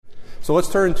So let's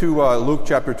turn to Luke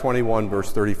chapter 21,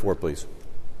 verse 34, please.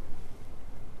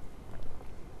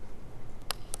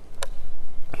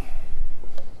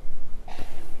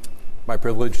 My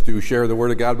privilege to share the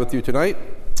Word of God with you tonight.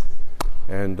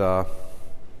 And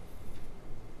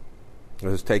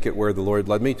just take it where the Lord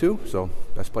led me to. So,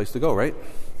 best place to go, right?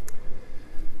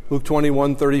 Luke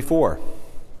 21, 34.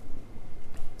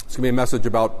 It's going to be a message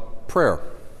about prayer.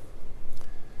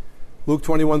 Luke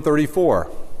 21, 34.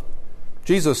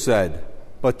 Jesus said,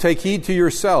 "But take heed to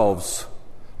yourselves,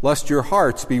 lest your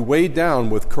hearts be weighed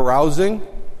down with carousing,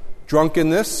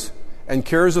 drunkenness, and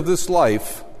cares of this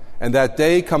life, and that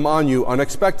day come on you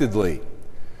unexpectedly.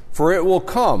 For it will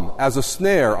come as a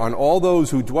snare on all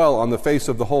those who dwell on the face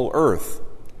of the whole earth.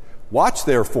 Watch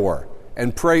therefore,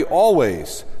 and pray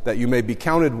always, that you may be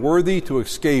counted worthy to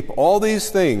escape all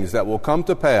these things that will come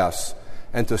to pass,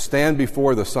 and to stand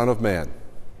before the Son of Man."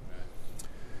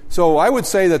 So I would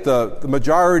say that the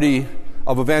majority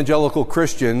of evangelical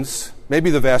Christians, maybe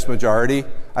the vast majority,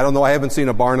 I don't know, I haven't seen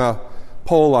a Barna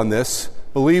poll on this,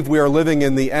 believe we are living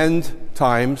in the end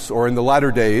times or in the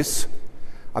latter days.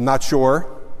 I'm not sure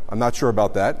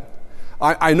about that.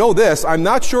 I know this, I'm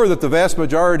not sure that the vast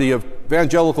majority of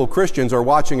evangelical Christians are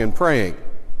watching and praying.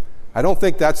 I don't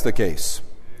think that's the case.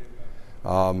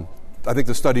 I think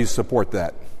the studies support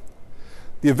that.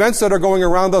 The events that are going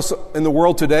around us in the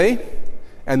world today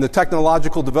and the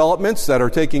technological developments that are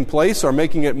taking place are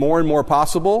making it more and more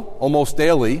possible, almost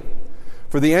daily,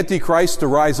 for the Antichrist to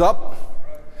rise up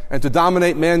and to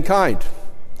dominate mankind,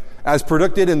 as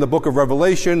predicted in the book of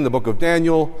Revelation, the book of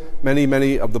Daniel,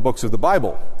 many of the books of the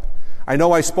Bible. I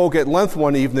know I spoke at length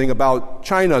one evening about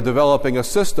China developing a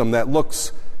system that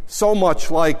looks so much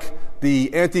like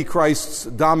the Antichrist's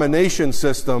domination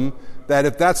system that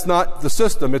if that's not the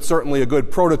system, it's certainly a good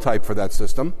prototype for that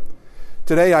system.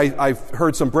 Today I've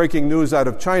heard some breaking news out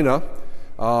of China.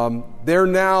 They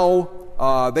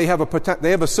have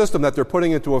a system that they're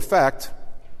putting into effect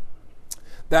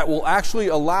that will actually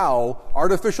allow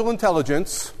artificial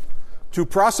intelligence to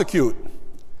prosecute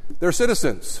their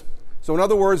citizens. So in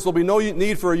other words, there'll be no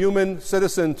need for a human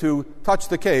citizen to touch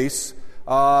the case.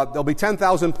 There'll be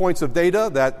 10,000 points of data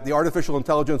that the artificial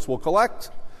intelligence will collect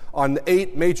on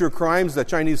 8 major crimes that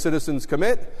Chinese citizens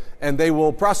commit, and they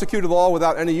will prosecute it all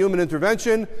without any human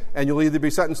intervention, and you'll either be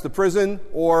sentenced to prison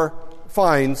or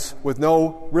fines with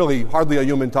hardly a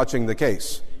human touching the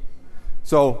case.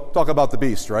 So talk about the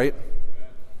beast, right?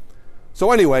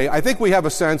 So anyway, I think we have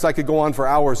a sense. I could go on for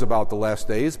hours about the last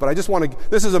days, but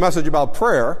this is a message about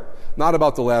prayer, not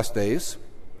about the last days.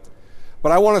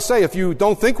 But I want to say, if you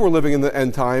don't think we're living in the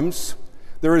end times,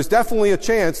 there is definitely a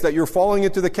chance that you're falling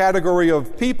into the category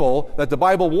of people that the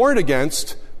Bible warned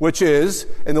against, which is,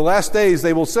 in the last days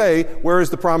they will say, "Where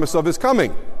is the promise of his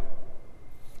coming?"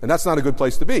 And that's not a good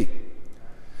place to be.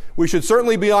 We should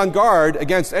certainly be on guard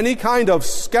against any kind of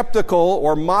skeptical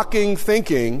or mocking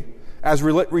thinking as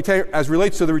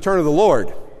relates to the return of the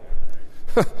Lord.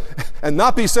 And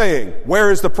not be saying, "Where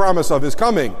is the promise of his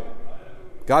coming?"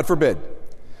 God forbid.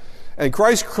 And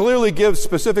Christ clearly gives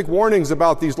specific warnings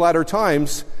about these latter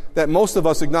times that most of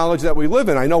us acknowledge that we live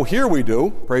in. I know here we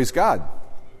do, praise God.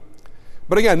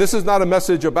 But again, this is not a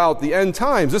message about the end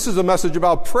times. This is a message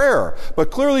about prayer.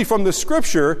 But clearly from the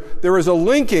Scripture, there is a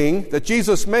linking that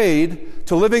Jesus made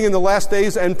to living in the last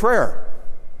days and prayer.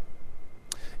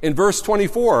 In verse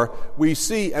 24, we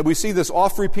see this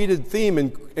oft-repeated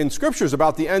theme in Scriptures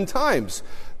about the end times.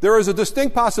 There is a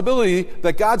distinct possibility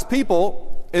that God's people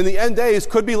in the end days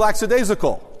could be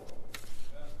lackadaisical.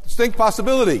 Distinct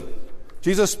possibility.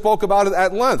 Jesus spoke about it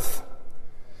at length.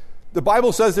 The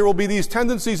Bible says there will be these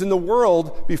tendencies in the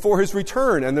world before his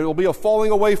return, and there will be a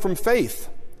falling away from faith.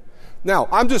 Now,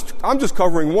 I'm just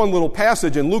covering one little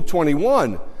passage in Luke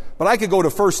 21, but I could go to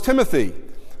 1 Timothy,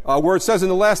 where it says in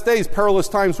the last days perilous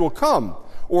times will come.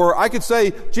 Or I could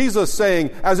say Jesus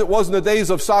saying, as it was in the days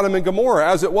of Sodom and Gomorrah,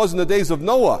 as it was in the days of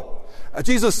Noah.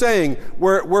 Jesus saying,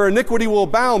 where iniquity will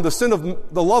abound, the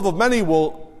love of many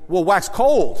will wax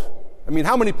cold. I mean,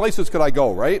 how many places could I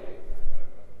go, right?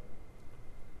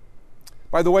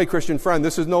 By the way, Christian friend,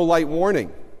 this is no light warning.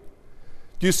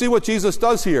 Do you see what Jesus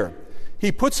does here?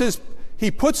 He puts his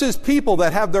people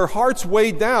that have their hearts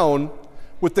weighed down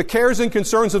with the cares and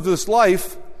concerns of this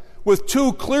life with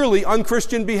 2 clearly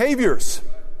unchristian behaviors.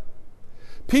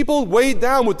 People weighed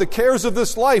down with the cares of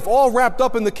this life, all wrapped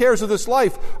up in the cares of this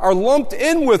life, are lumped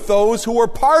in with those who are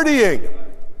partying,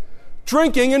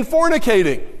 drinking, and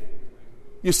fornicating.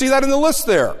 You see that in the list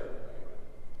there.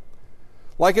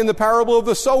 Like in the parable of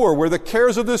the sower, where the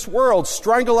cares of this world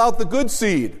strangle out the good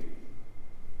seed.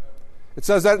 It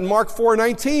says that in Mark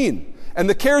 4:19. And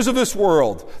the cares of this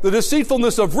world, the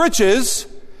deceitfulness of riches,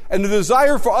 and the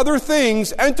desire for other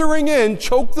things entering in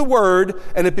choke the word,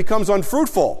 and it becomes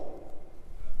unfruitful.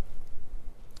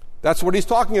 That's what he's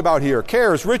talking about here.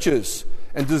 Cares, riches,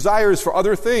 and desires for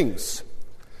other things.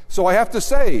 So I have to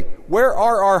say, where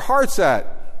are our hearts at?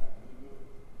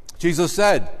 Jesus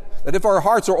said that if our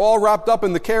hearts are all wrapped up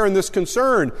in the care and this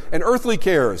concern and earthly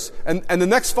cares and the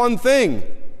next fun thing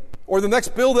or the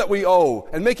next bill that we owe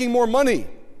and making more money,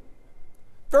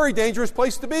 very dangerous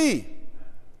place to be.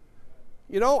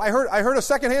 You know, I heard a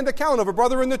secondhand account of a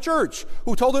brother in the church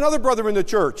who told another brother in the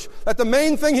church that the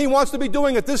main thing he wants to be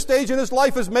doing at this stage in his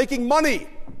life is making money.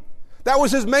 That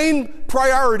was his main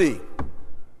priority.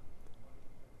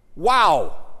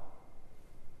 Wow.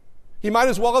 He might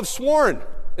as well have sworn,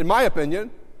 in my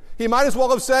opinion. He might as well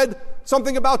have said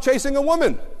something about chasing a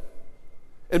woman,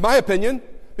 in my opinion,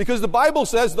 because the Bible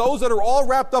says those that are all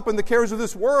wrapped up in the cares of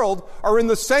this world are in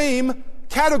the same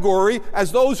category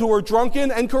as those who are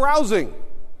drunken and carousing.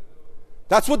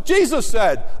 That's what Jesus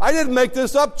said. I didn't make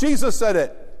this up. Jesus said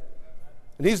it.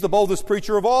 And he's the boldest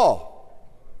preacher of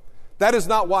all. That is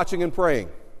not watching and praying.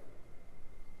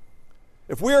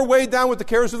 If we are weighed down with the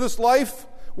cares of this life,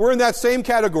 we're in that same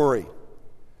category.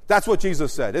 That's what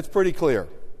Jesus said. It's pretty clear.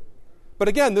 But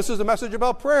again, this is a message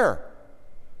about prayer.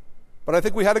 But I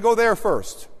think we had to go there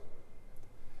first.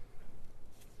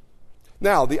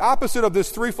 Now, the opposite of this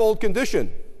threefold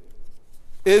condition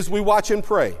is we watch and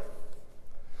pray.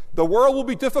 The world will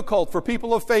be difficult for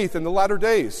people of faith in the latter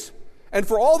days. And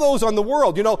for all those on the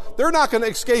world, you know, they're not going to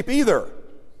escape either.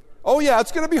 Oh yeah,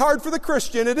 it's going to be hard for the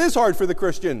Christian. It is hard for the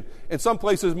Christian in some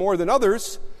places more than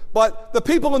others. But the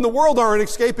people in the world aren't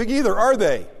escaping either, are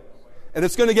they? And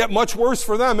it's going to get much worse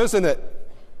for them, isn't it?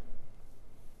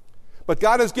 But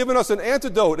God has given us an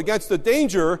antidote against the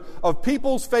danger of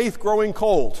people's faith growing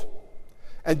cold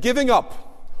and giving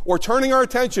up or turning our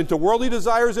attention to worldly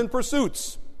desires and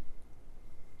pursuits.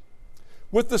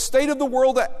 With the state of the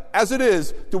world as it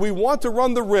is, do we want to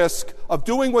run the risk of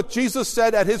doing what Jesus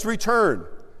said at his return?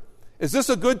 Is this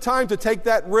a good time to take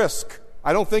that risk?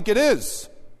 I don't think it is.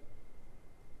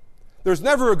 There's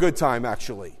never a good time,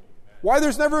 actually. Why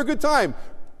there's never a good time?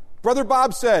 Brother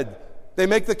Bob said, they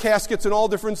make the caskets in all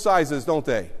different sizes, don't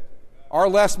they? Our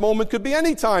last moment could be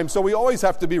any time, so we always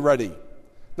have to be ready.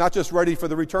 Not just ready for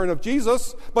the return of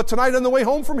Jesus, but tonight on the way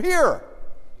home from here,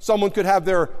 someone could have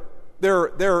their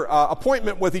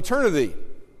appointment with eternity.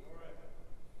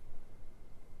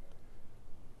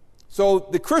 So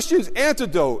the Christian's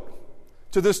antidote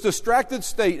to this distracted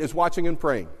state is watching and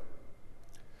praying.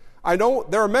 I know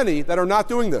there are many that are not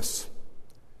doing this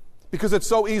because it's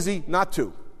so easy not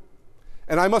to.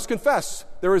 And I must confess,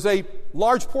 there is a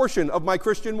large portion of my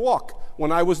Christian walk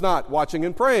when I was not watching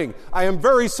and praying. I am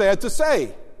very sad to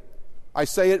say. I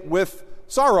say it with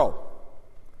sorrow.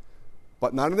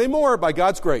 But not anymore, by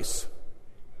God's grace.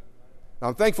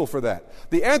 I'm thankful for that.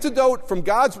 The antidote from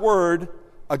God's word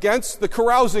against the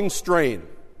carousing strain,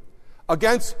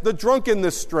 against the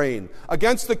drunkenness strain,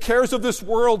 against the cares of this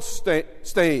world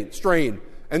strain,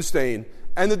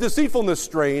 and the deceitfulness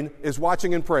strain is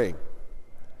watching and praying.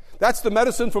 That's the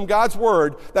medicine from God's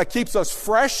word that keeps us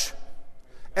fresh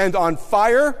and on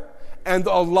fire and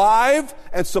alive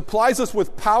and supplies us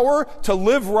with power to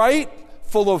live right,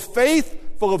 full of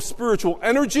faith, full of spiritual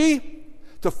energy,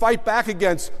 to fight back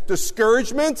against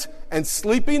discouragement and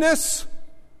sleepiness,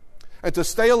 and to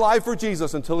stay alive for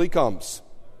Jesus until he comes.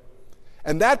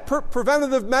 And that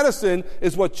preventative medicine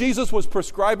is what Jesus was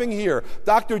prescribing here.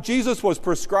 Dr. Jesus was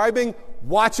prescribing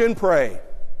watch and pray.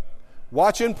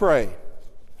 Watch and pray.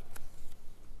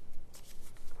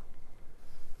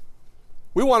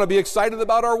 We want to be excited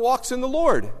about our walks in the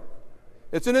Lord.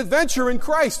 It's an adventure in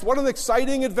Christ. What an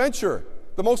exciting adventure.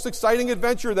 The most exciting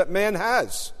adventure that man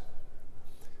has.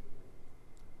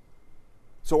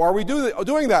 So are we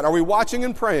doing that? Are we watching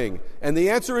and praying? And the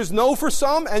answer is no for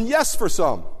some and yes for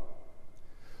some.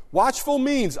 Watchful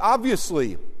means,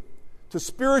 obviously, to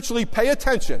spiritually pay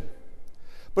attention.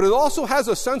 But it also has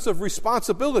a sense of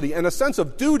responsibility and a sense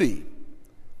of duty.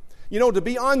 You know, to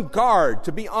be on guard,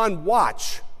 to be on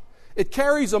watch, it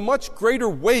carries a much greater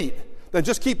weight than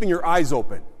just keeping your eyes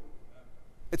open.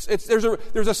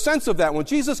 There's a sense of that. When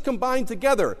Jesus combined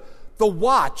together the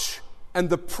watch and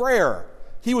the prayer,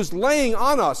 he was laying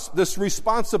on us this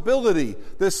responsibility,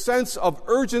 this sense of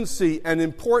urgency and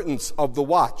importance of the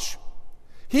watch.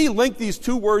 He linked these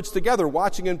two words together,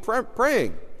 watching and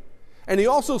praying. And he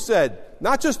also said,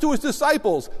 not just to his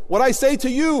disciples, what I say to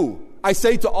you, I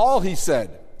say to all, he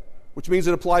said, which means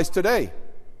it applies today.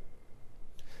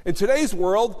 In today's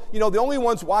world, the only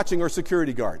ones watching are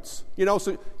security guards.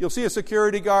 So you'll see a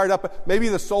security guard up, maybe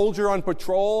the soldier on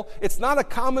patrol. It's not a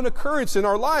common occurrence in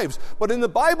our lives. But in the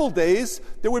Bible days,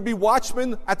 there would be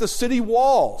watchmen at the city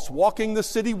walls, walking the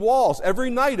city walls.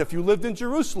 Every night, if you lived in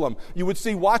Jerusalem, you would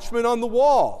see watchmen on the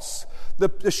walls.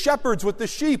 The shepherds with the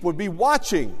sheep would be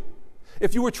watching.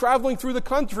 If you were traveling through the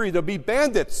country, there'd be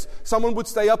bandits. Someone would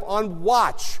stay up on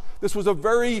watch. This was a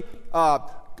very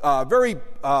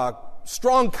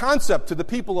strong concept to the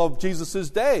people of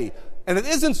Jesus' day. And it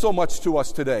isn't so much to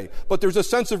us today, but there's a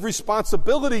sense of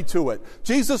responsibility to it.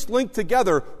 Jesus linked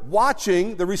together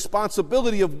watching, the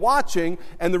responsibility of watching,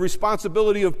 and the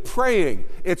responsibility of praying.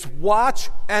 It's watch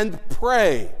and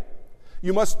pray.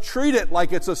 You must treat it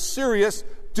like it's a serious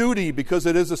duty, because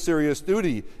it is a serious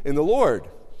duty in the Lord.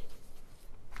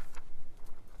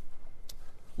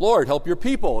 Lord, help your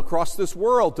people across this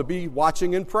world to be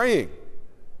watching and praying.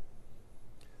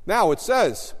 Now it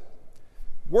says,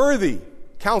 worthy,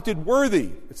 counted worthy,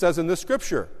 it says in this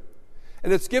scripture.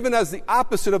 And it's given as the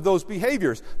opposite of those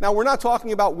behaviors. Now we're not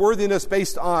talking about worthiness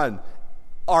based on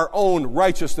our own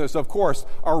righteousness. Of course,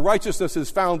 our righteousness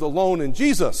is found alone in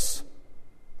Jesus.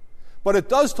 But it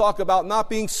does talk about not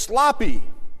being sloppy,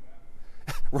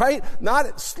 right?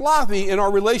 Not sloppy in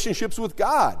our relationships with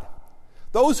God.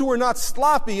 Those who are not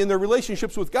sloppy in their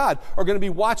relationships with God are going to be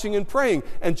watching and praying.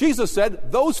 And Jesus said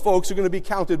those folks are going to be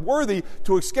counted worthy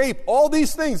to escape all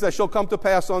these things that shall come to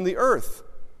pass on the earth.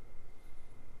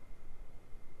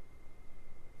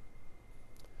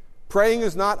 Praying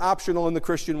is not optional in the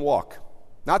Christian walk.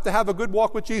 Not to have a good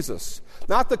walk with Jesus.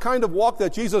 Not the kind of walk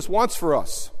that Jesus wants for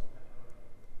us.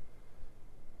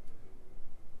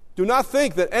 Do not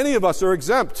think that any of us are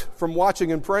exempt from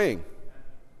watching and praying.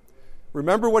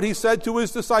 Remember what he said to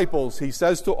his disciples. He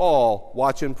says to all,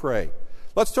 watch and pray.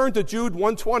 Let's turn to Jude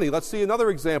 1:20. Let's see another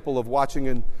example of watching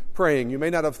and praying. You may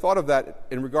not have thought of that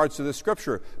in regards to this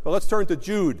scripture, but let's turn to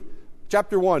Jude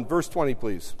chapter 1, verse 20,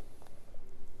 please.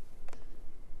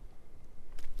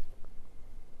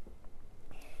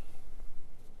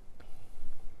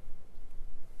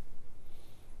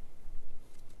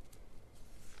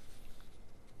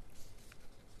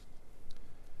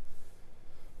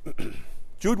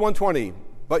 Jude 1:20,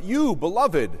 but you,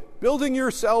 beloved, building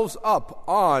yourselves up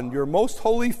on your most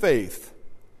holy faith,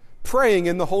 praying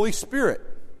in the Holy Spirit,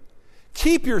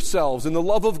 keep yourselves in the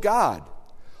love of God,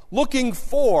 looking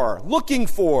for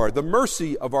the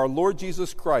mercy of our Lord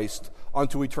Jesus Christ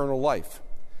unto eternal life.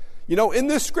 In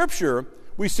this scripture,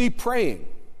 we see praying.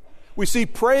 We see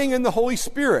praying in the Holy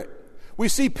Spirit. We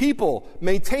see people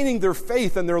maintaining their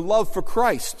faith and their love for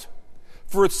Christ.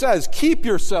 For it says, keep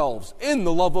yourselves in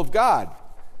the love of God.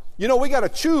 We got to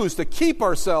choose to keep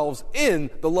ourselves in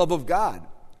the love of God.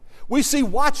 We see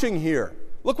watching here.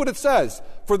 Look what it says.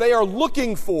 For they are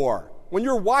looking for. When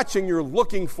you're watching, you're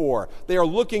looking for. They are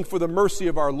looking for the mercy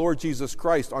of our Lord Jesus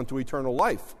Christ unto eternal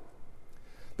life.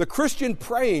 The Christian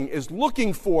praying is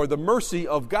looking for the mercy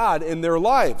of God in their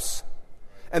lives.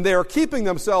 And they are keeping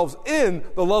themselves in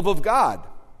the love of God.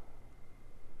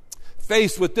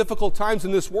 Faced with difficult times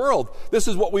in this world, this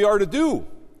is what we are to do.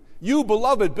 You,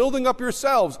 beloved, building up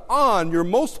yourselves on your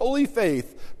most holy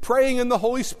faith, praying in the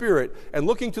Holy Spirit, and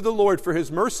looking to the Lord for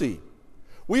his mercy.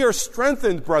 We are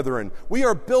strengthened, brethren. We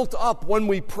are built up when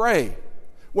we pray.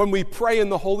 When we pray in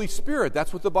the Holy Spirit.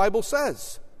 That's what the Bible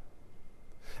says.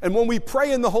 And when we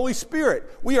pray in the Holy Spirit,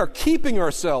 we are keeping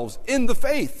ourselves in the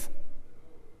faith.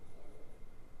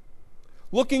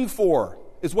 Looking for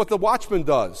is what the watchman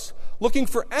does. Looking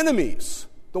for enemies.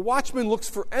 The watchman looks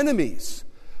for enemies.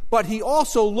 But he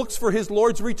also looks for his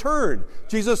Lord's return.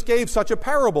 Jesus gave such a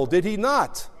parable, did he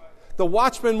not? The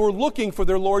watchmen were looking for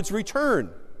their Lord's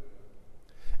return.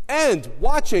 And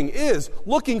watching is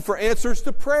looking for answers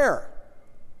to prayer.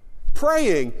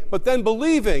 Praying, but then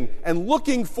believing and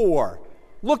looking for.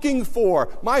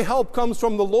 My help comes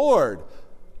from the Lord.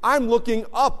 I'm looking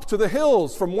up to the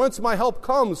hills from whence my help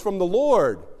comes, from the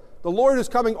Lord. The Lord is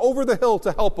coming over the hill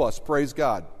to help us, praise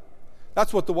God.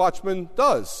 That's what the watchman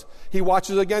does. He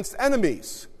watches against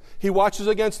enemies. He watches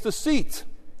against deceit.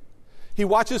 He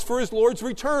watches for his Lord's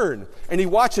return. And he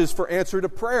watches for answer to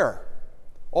prayer.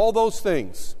 All those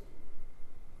things.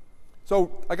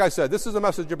 So, like I said, this is a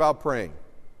message about praying.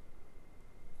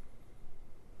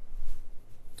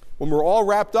 When we're all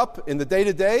wrapped up in the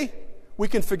day-to-day, we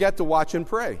can forget to watch and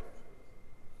pray.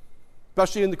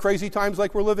 Especially in the crazy times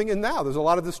like we're living in now. There's a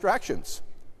lot of distractions.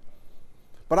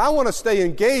 But I want to stay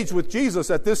engaged with Jesus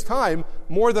at this time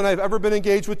more than I've ever been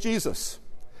engaged with Jesus.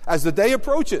 As the day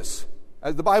approaches,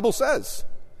 as the Bible says.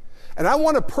 And I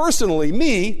want to personally,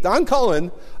 me, Don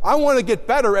Cullen, I want to get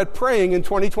better at praying in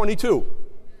 2022.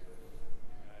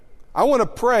 I want to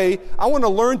pray. I want to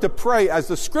learn to pray as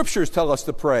the Scriptures tell us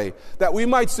to pray, that we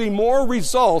might see more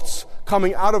results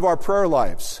coming out of our prayer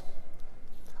lives.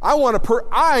 I want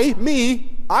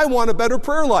a better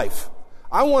prayer life.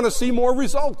 I want to see more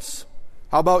results.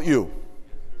 How about you?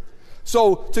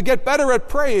 So, to get better at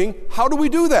praying, how do we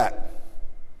do that?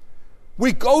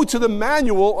 We go to the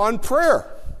manual on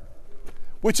prayer,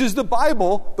 which is the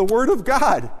Bible, the Word of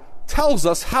God, tells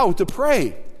us how to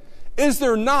pray. Is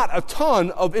there not a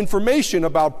ton of information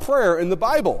about prayer in the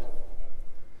Bible?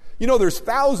 You know, there's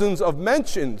thousands of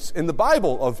mentions in the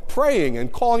Bible of praying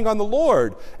and calling on the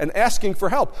Lord and asking for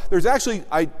help. There's actually,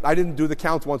 I didn't do the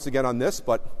count once again on this,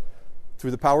 but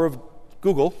through the power of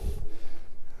Google,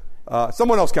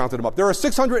 someone else counted them up. There are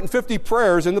 650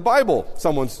 prayers in the Bible,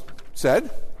 someone's said.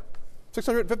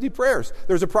 650 prayers.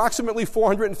 There's approximately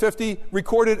 450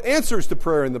 recorded answers to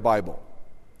prayer in the Bible.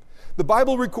 The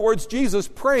Bible records Jesus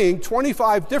praying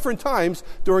 25 different times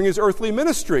during his earthly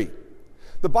ministry.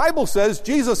 The Bible says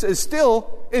Jesus is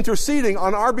still interceding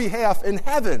on our behalf in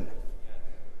heaven.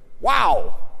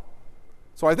 Wow!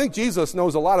 So I think Jesus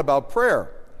knows a lot about prayer.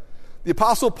 The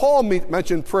Apostle Paul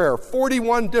mentioned prayer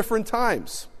 41 different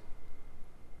times.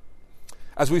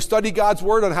 As we study God's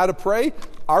Word on how to pray,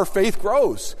 our faith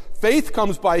grows. Faith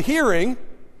comes by hearing,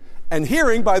 and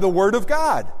hearing by the Word of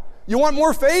God. You want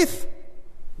more faith?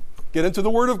 Get into the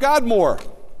Word of God more.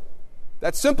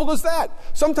 That's simple as that.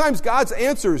 Sometimes God's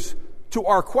answers to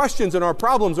our questions and our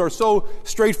problems are so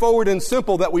straightforward and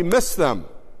simple that we miss them.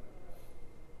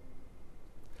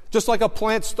 Just like a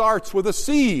plant starts with a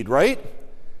seed, right?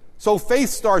 So faith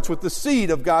starts with the seed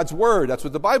of God's Word. That's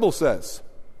what the Bible says.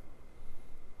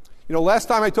 You know, last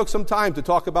time I took some time to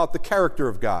talk about the character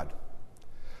of God,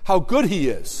 how good He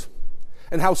is,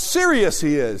 and how serious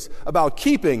He is about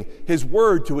keeping His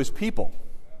word to His people.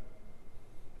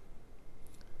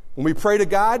 When we pray to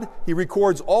God, He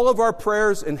records all of our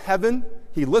prayers in heaven.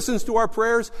 He listens to our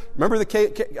prayers. Remember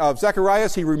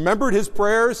Zacharias? He remembered his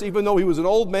prayers even though he was an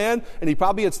old man and he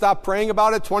probably had stopped praying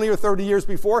about it 20 or 30 years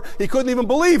before. He couldn't even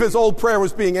believe his old prayer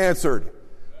was being answered.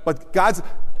 But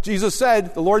Jesus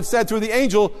said, the Lord said through the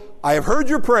angel, I have heard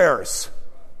your prayers.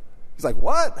 He's like,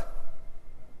 what?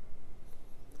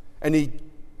 And He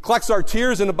collects our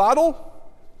tears in a bottle.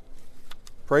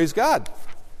 Praise God.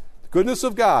 The goodness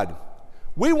of God.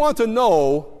 We want to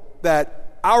know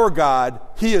that our God,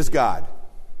 He is God.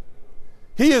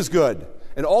 He is good.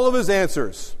 And all of His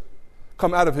answers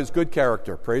come out of His good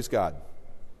character. Praise God.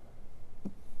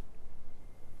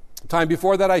 The time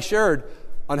before that I shared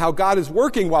on how God is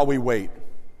working while we wait.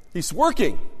 He's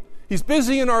working. He's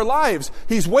busy in our lives.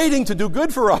 He's waiting to do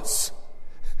good for us.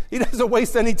 He doesn't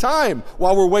waste any time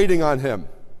while we're waiting on Him.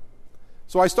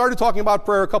 So I started talking about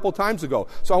prayer a couple times ago.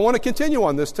 So I want to continue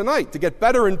on this tonight to get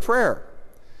better in prayer.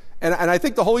 And I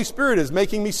think the Holy Spirit is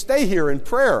making me stay here in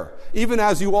prayer, even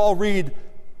as you all read,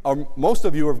 most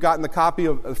of you have gotten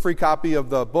a free copy of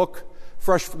the book,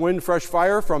 Fresh Wind, Fresh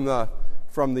Fire, from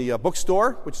the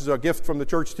bookstore, which is a gift from the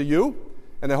church to you.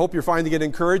 And I hope you're finding it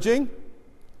encouraging.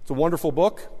 It's a wonderful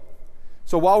book.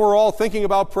 So while we're all thinking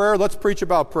about prayer, let's preach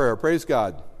about prayer. Praise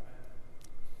God.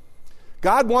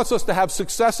 God wants us to have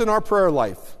success in our prayer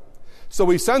life. So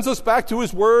He sends us back to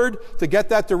His Word to get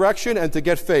that direction and to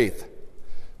get faith.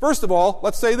 First of all,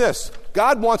 let's say this.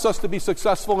 God wants us to be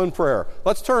successful in prayer.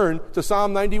 Let's turn to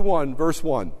Psalm 91, verse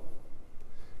 1.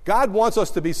 God wants us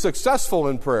to be successful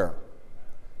in prayer.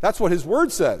 That's what His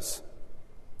Word says.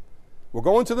 We're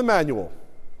going to the manual.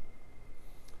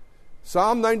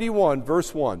 Psalm 91,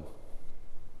 verse 1.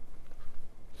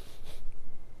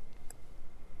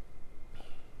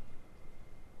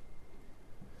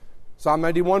 Psalm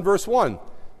 91, verse 1.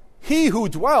 He who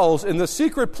dwells in the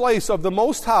secret place of the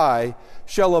Most High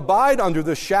shall abide under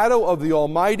the shadow of the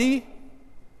Almighty.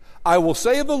 I will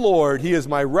say of the Lord, He is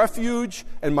my refuge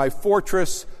and my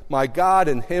fortress, my God,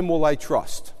 in Him will I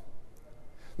trust.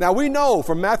 Now we know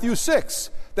from Matthew 6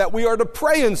 that we are to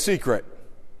pray in secret.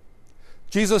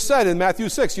 Jesus said in Matthew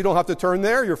 6, you don't have to turn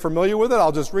there, you're familiar with it,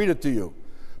 I'll just read it to you.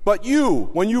 But you,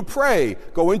 when you pray,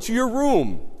 go into your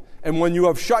room, and when you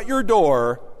have shut your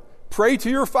door, pray to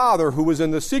your Father who is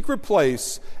in the secret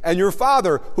place, and your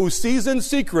Father who sees in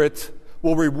secret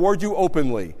will reward you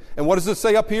openly. And what does it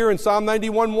say up here in Psalm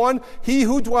 91:1? He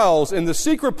who dwells in the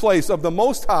secret place of the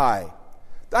Most High.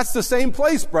 That's the same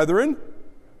place, brethren.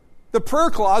 The prayer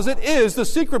closet is the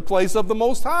secret place of the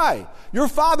Most High. Your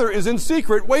Father is in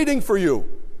secret waiting for you.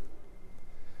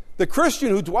 The Christian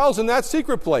who dwells in that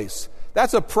secret place,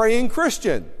 that's a praying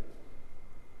Christian.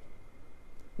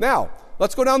 Now,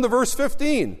 let's go down to verse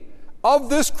 15. Of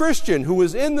this Christian who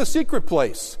is in the secret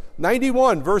place,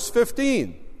 91, verse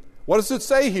 15. What does it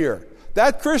say here?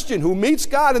 that Christian who meets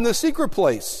God in the secret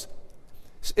place,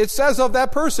 it says of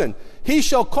that person, he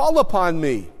shall call upon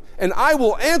me, and I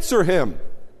will answer him.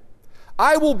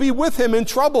 I will be with him in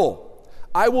trouble.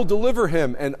 I will deliver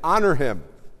him and honor him.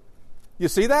 You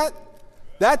see that?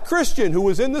 That Christian who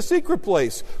is in the secret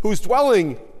place, who's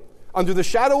dwelling under the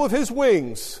shadow of his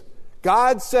wings,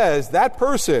 God says, that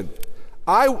person,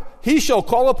 he shall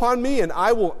call upon me and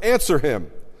I will answer him.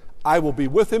 I will be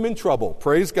with him in trouble.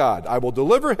 Praise God. I will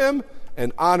deliver him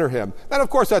and honor him. And of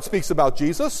course that speaks about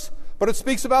Jesus, but it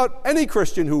speaks about any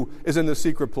Christian who is in the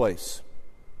secret place.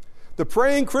 The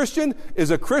praying Christian is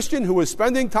a Christian who is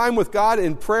spending time with God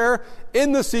in prayer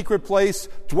in the secret place,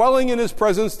 dwelling in his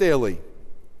presence daily.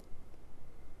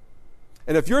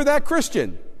 And if you're that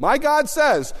Christian, my God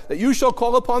says that you shall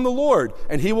call upon the Lord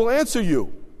and he will answer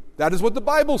you. That is what the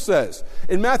Bible says.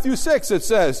 In Matthew 6 it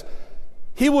says,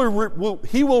 he will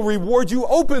reward you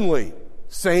openly.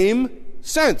 Same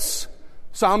sense.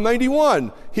 Psalm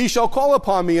 91, he shall call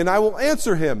upon me and I will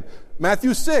answer him.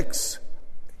 Matthew 6,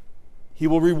 he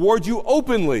will reward you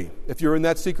openly if you're in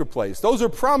that secret place. Those are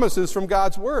promises from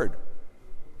God's word.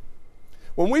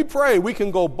 When we pray, we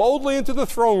can go boldly into the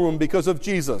throne room because of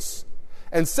Jesus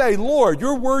and say, Lord,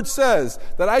 your word says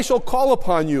that I shall call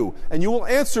upon you and you will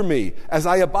answer me as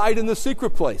I abide in the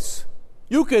secret place.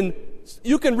 You can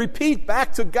repeat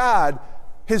back to God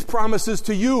his promises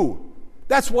to you.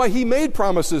 That's why he made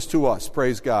promises to us,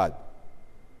 praise God.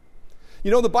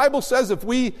 You know, the Bible says if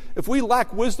we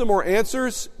lack wisdom or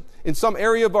answers in some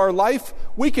area of our life,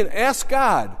 we can ask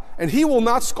God and he will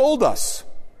not scold us.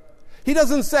 He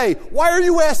doesn't say, why are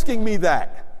you asking me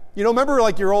that? You know, remember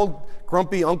like your old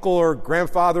grumpy uncle or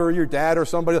grandfather or your dad or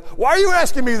somebody, why are you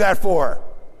asking me that for?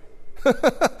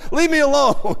 Leave me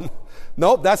alone.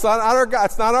 Nope, that's not our God.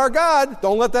 It's not our God.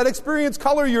 Don't let that experience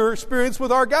color your experience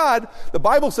with our God. The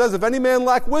Bible says, if any man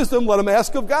lack wisdom, let him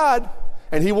ask of God,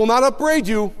 and he will not upbraid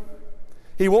you.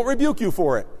 He won't rebuke you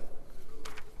for it.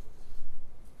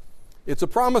 It's a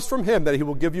promise from him that he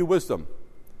will give you wisdom.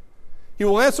 He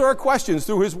will answer our questions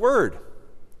through his word.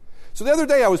 So the other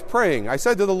day I was praying. I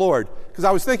said to the Lord, because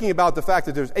I was thinking about the fact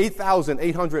that there's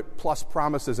 8,800 plus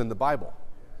promises in the Bible.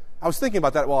 I was thinking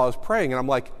about that while I was praying, and I'm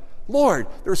like, Lord,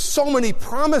 there's so many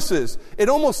promises. It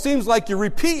almost seems like you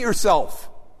repeat yourself.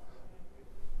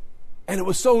 And it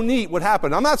was so neat what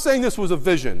happened. I'm not saying this was a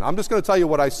vision. I'm just going to tell you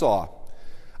what I saw.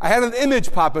 I had an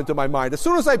image pop into my mind. As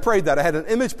soon as I prayed that, I had an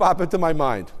image pop into my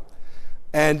mind.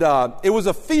 And it was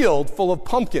a field full of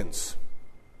pumpkins.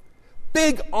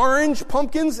 Big orange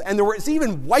pumpkins, and there was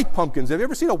even white pumpkins. Have you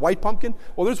ever seen a white pumpkin?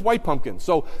 Well, there's white pumpkins.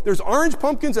 So there's orange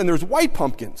pumpkins and there's white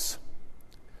pumpkins.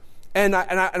 And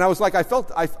I was like, I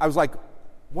was like,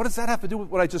 what does that have to do with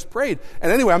what I just prayed?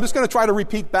 And anyway, I'm just going to try to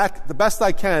repeat back the best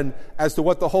I can as to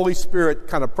what the Holy Spirit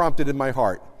kind of prompted in my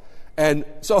heart. And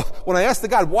so when I asked the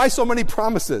God, why so many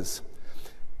promises?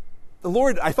 The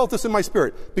Lord, I felt this in my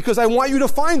spirit, because I want you to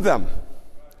find them.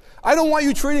 I don't want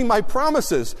you treating my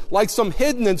promises like some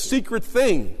hidden and secret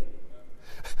thing.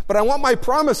 But I want my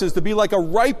promises to be like a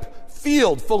ripe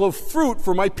field full of fruit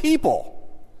for my people.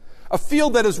 A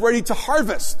field that is ready to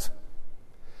harvest.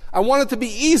 I want it to be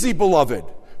easy, beloved,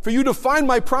 for you to find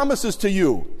my promises to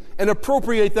you and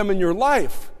appropriate them in your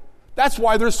life. That's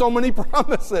why there's so many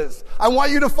promises. I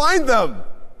want you to find them.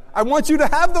 I want you to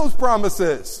have those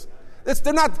promises.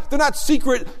 They're not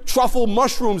secret truffle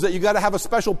mushrooms that you got to have a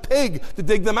special pig to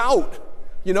dig them out.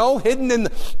 You know, hidden in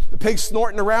the pig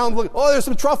snorting around. Look, oh, there's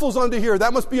some truffles under here.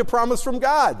 That must be a promise from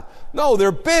God. No,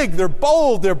 they're big, they're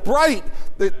bold, they're bright.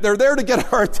 They're there to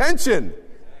get our attention.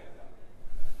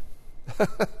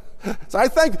 So I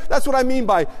think that's what I mean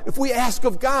by if we ask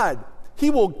of God,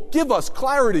 he will give us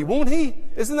clarity, won't he?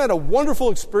 Isn't that a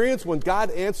wonderful experience when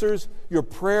God answers your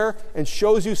prayer and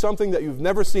shows you something that you've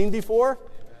never seen before?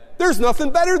 There's nothing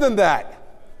better than that.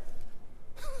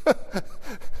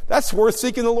 That's worth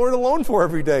seeking the Lord alone for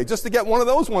every day, just to get one of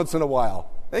those once in a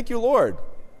while. Thank you, Lord.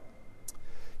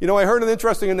 You know, I heard an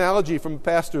interesting analogy from a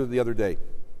pastor the other day.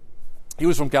 He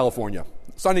was from California,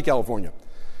 sunny California.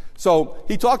 So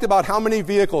he talked about how many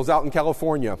vehicles out in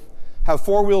California have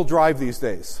four-wheel drive these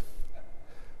days.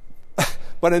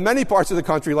 But in many parts of the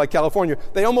country, like California,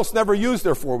 they almost never use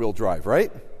their four-wheel drive,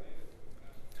 right?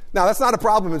 Now, that's not a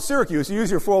problem in Syracuse. You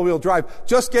use your four-wheel drive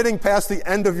just getting past the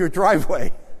end of your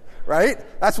driveway, right?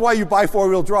 That's why you buy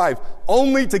four-wheel drive,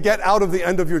 only to get out of the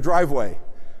end of your driveway.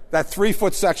 That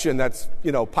 3-foot section that's,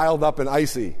 piled up and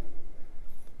icy.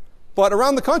 But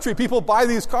around the country, people buy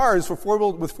these cars with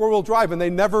four-wheel drive, and they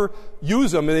never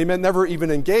use them, and they never even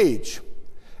engage.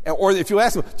 Or if you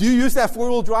ask them, do you use that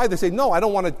four-wheel drive? They say, no, I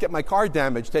don't want to get my car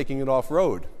damaged taking it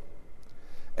off-road.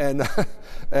 and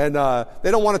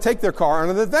they don't want to take their car on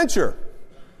an adventure.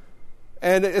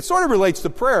 And it sort of relates to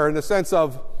prayer in the sense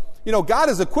of, God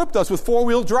has equipped us with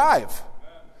four-wheel drive.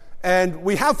 And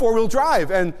we have four-wheel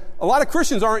drive. And a lot of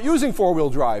Christians aren't using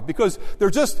four-wheel drive because they're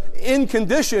just in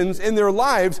conditions in their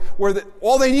lives where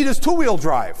all they need is two-wheel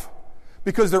drive.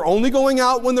 Because they're only going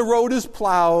out when the road is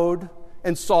plowed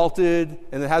and salted,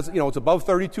 and it has, it's above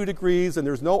 32 degrees, and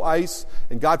there's no ice,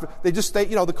 and they just stay,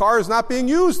 the car is not being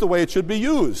used the way it should be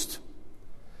used.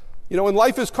 And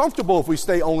life is comfortable if we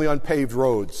stay only on paved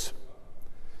roads.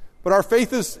 But our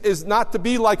faith is not to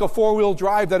be like a four-wheel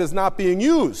drive that is not being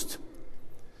used.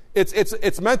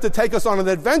 It's meant to take us on an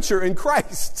adventure in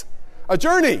Christ, a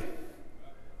journey.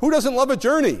 Who doesn't love a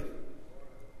journey?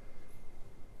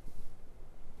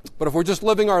 But if we're just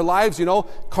living our lives,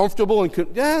 comfortable and,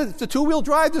 if the two-wheel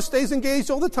drive just stays engaged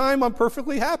all the time, I'm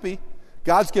perfectly happy.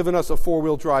 God's given us a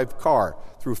four-wheel drive car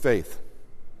through faith.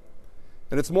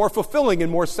 And it's more fulfilling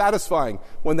and more satisfying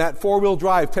when that four-wheel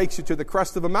drive takes you to the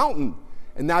crest of a mountain.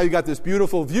 And now you got this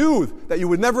beautiful view that you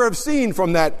would never have seen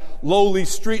from that lowly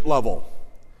street level.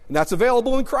 And that's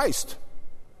available in Christ.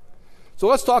 So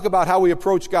let's talk about how we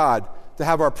approach God to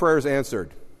have our prayers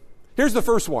answered. Here's the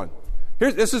first one.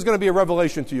 This is going to be a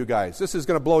revelation to you guys. This is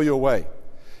going to blow you away.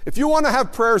 If you want to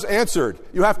have prayers answered,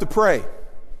 you have to pray.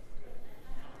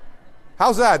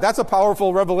 How's that? That's a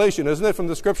powerful revelation, isn't it, from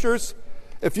the Scriptures?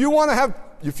 If you want to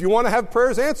have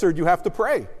prayers answered, you have to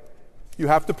pray. You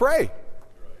have to pray.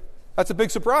 That's a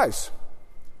big surprise.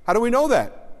 How do we know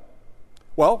that?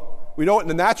 Well, we know it in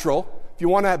the natural. If you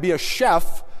want to be a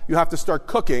chef, you have to start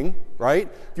cooking, right?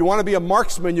 If you want to be a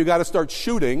marksman, you got to start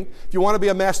shooting. If you want to be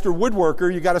a master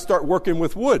woodworker, you got to start working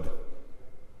with wood.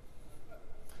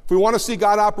 If we want to see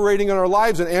God operating in our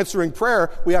lives and answering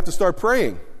prayer, we have to start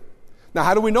praying. Now,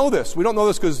 how do we know this? We don't know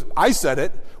this because I said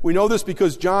it. We know this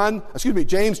because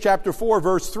James chapter 4,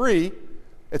 verse 3,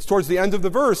 it's towards the end of the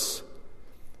verse.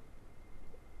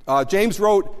 James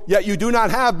wrote, "Yet you do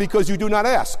not have because you do not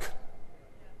ask."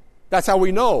 That's how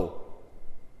we know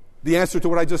the answer to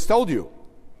what I just told you.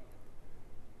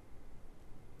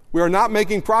 We are not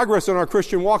making progress in our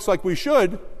Christian walks like we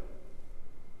should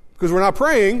because we're not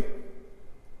praying.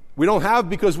 We don't have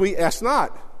because we ask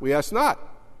not. We ask not.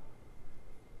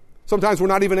 Sometimes we're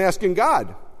not even asking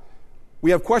God.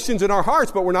 We have questions in our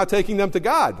hearts, but we're not taking them to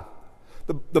God.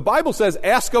 The Bible says,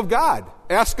 ask of God.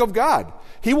 Ask of God.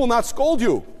 He will not scold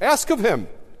you. Ask of Him.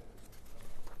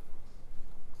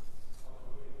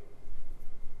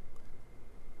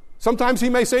 Sometimes He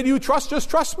may say to you, just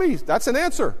trust me. That's an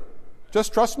answer.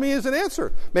 Just trust me is an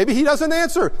answer. Maybe He doesn't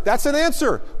answer. That's an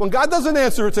answer. When God doesn't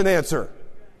answer, it's an answer.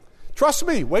 Trust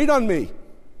me. Wait on me.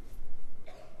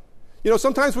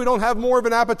 Sometimes we don't have more of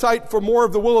an appetite for more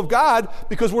of the will of God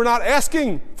because we're not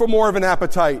asking for more of an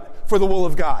appetite for the will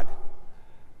of God.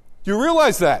 Do you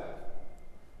realize that?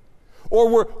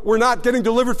 Or we're not getting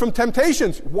delivered from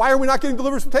temptations. Why are we not getting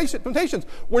delivered from temptations?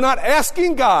 We're not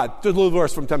asking God to deliver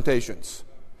us from temptations.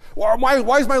 Why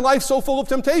is my life so full of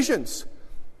temptations?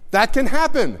 That can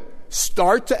happen.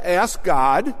 Start to ask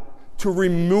God to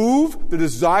remove the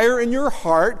desire in your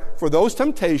heart for those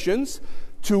temptations,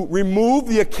 to remove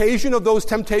the occasion of those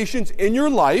temptations in your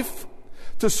life,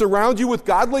 to surround you with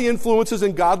godly influences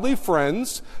and godly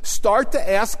friends. Start to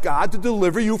ask God to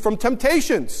deliver you from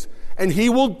temptations, and He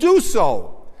will do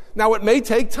so. Now, it may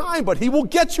take time, but He will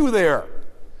get you there.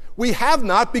 We have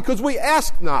not because we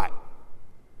ask not.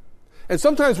 And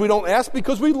sometimes we don't ask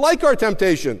because we like our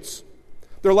temptations.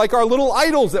 They're like our little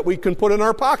idols that we can put in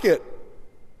our pocket.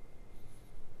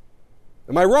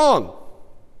 Am I wrong?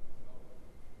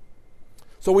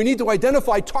 So we need to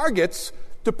identify targets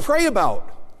to pray about.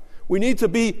 We need to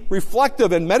be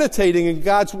reflective and meditating in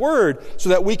God's Word so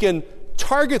that we can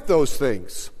target those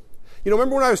things.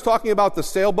 Remember when I was talking about the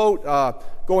sailboat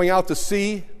going out to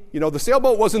sea? The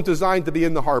sailboat wasn't designed to be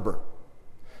in the harbor.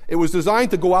 It was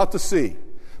designed to go out to sea.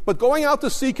 But going out to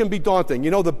sea can be daunting.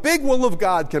 The big will of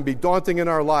God can be daunting in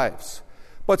our lives.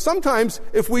 But sometimes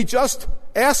if we just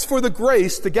ask for the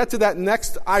grace to get to that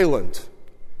next island,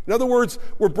 in other words,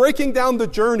 we're breaking down the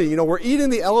journey. We're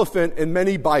eating the elephant in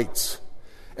many bites.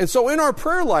 And so in our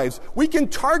prayer lives, we can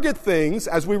target things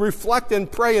as we reflect and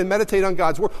pray and meditate on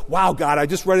God's Word. Wow, God, I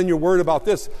just read in your Word about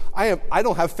this. I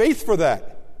don't have faith for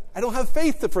that. I don't have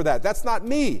faith for that. That's not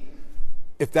me.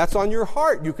 If that's on your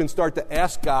heart, you can start to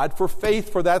ask God for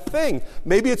faith for that thing.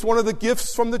 Maybe it's one of the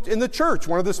gifts in the church,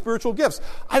 one of the spiritual gifts.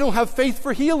 I don't have faith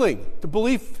for healing, to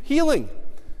believe healing.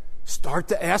 Start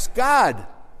to ask God.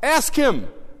 Ask Him.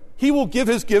 He will give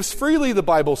His gifts freely, the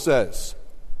Bible says.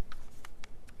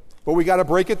 But we got to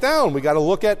break it down. We got to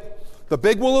look at the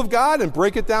big will of God and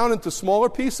break it down into smaller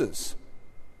pieces.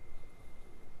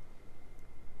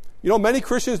 You know, many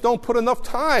Christians don't put enough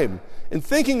time in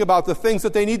thinking about the things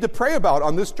that they need to pray about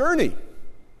on this journey.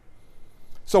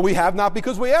 So we have not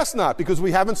because we ask not, because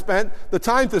we haven't spent the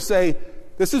time to say,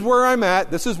 this is where I'm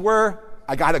at, this is where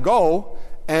I got to go,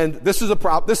 and this is a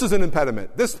problem. This is an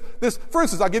impediment. This, for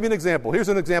instance, I'll give you an example. Here's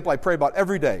an example I pray about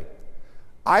every day.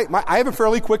 I have a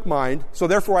fairly quick mind, so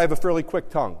therefore I have a fairly quick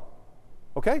tongue.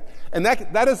 Okay, and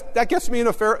that gets me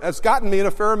has gotten me in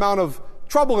a fair amount of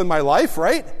trouble in my life,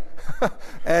 right?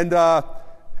 And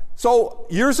so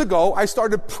years ago, I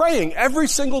started praying every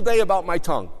single day about my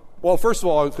tongue. Well, first of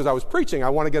all, because I was preaching,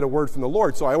 I want to get a word from the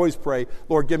Lord, so I always pray,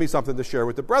 Lord, give me something to share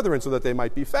with the brethren so that they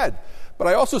might be fed. But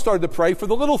I also started to pray for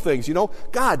the little things, you know.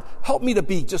 God, help me to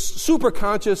be just super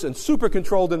conscious and super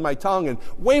controlled in my tongue and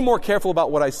way more careful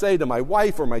about what I say to my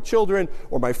wife or my children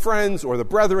or my friends or the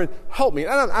brethren. Help me.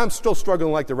 And I'm still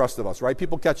struggling like the rest of us, right?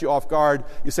 People catch you off guard,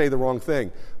 you say the wrong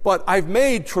thing. But I've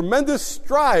made tremendous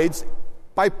strides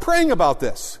by praying about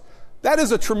this. That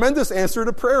is a tremendous answer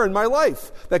to prayer in my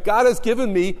life, that God has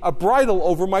given me a bridle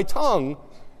over my tongue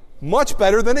much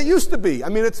better than it used to be. I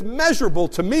mean, it's measurable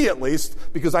to me at least,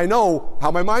 because I know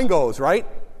how my mind goes, right?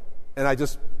 And I'm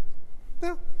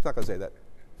not going to say that.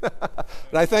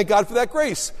 And I thank God for that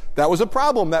grace. That was a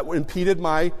problem that impeded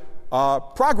my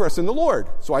progress in the Lord.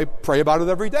 So I pray about it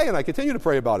every day, and I continue to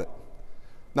pray about it.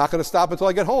 Not going to stop until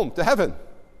I get home to heaven.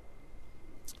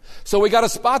 So we got to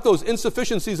spot those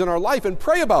insufficiencies in our life and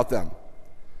pray about them.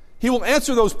 He will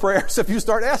answer those prayers if you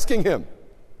start asking him.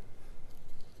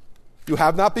 You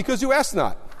have not because you ask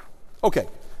not. Okay,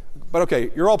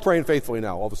 you're all praying faithfully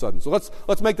now all of a sudden. So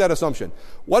let's make that assumption.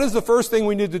 What is the first thing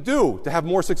we need to do to have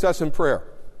more success in prayer?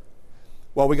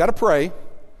 Well, we got to pray.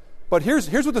 But here's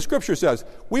what the scripture says.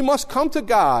 We must come to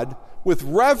God with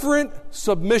reverent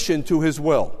submission to his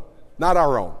will, not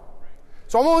our own.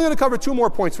 So I'm only going to cover 2 more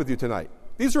points with you tonight.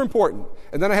 These are important.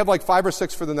 And then I have like 5 or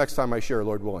 6 for the next time I share,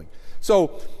 Lord willing.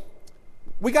 So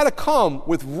we got to come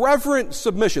with reverent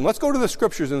submission. Let's go to the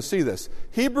scriptures and see this.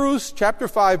 Hebrews chapter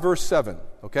 5, verse 7.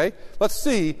 Okay? Let's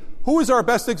see, who is our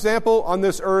best example on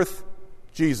this earth?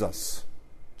 Jesus.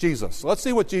 Jesus. Let's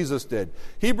see what Jesus did.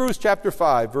 Hebrews chapter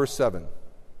 5, verse 7.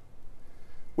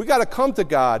 We got to come to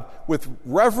God with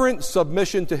reverent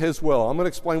submission to his will. I'm going to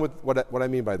explain what I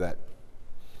mean by that.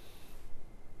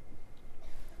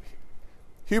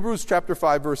 Hebrews chapter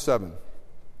 5, verse 7.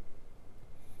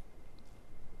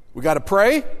 We got to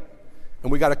pray, and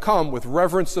we got to come with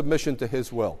reverent submission to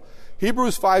his will.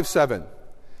 Hebrews 5, 7.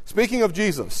 Speaking of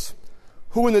Jesus,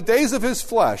 who in the days of his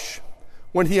flesh,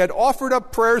 when he had offered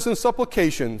up prayers and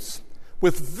supplications,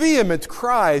 with vehement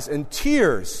cries and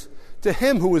tears to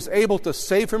him who was able to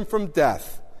save him from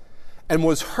death, and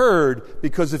was heard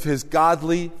because of his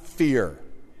godly fear.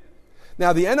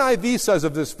 Now, the NIV says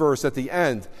of this verse at the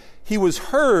end, he was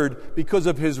heard because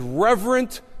of his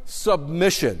reverent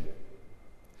submission.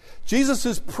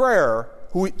 Jesus' prayer,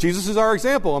 Jesus is our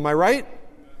example, am I right?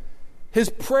 His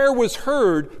prayer was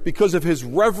heard because of his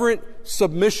reverent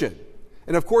submission.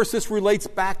 And of course, this relates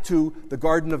back to the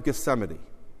Garden of Gethsemane,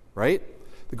 right?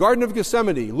 The Garden of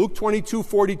Gethsemane, Luke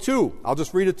 22:42. I'll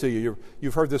just read it to you.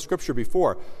 You've heard this scripture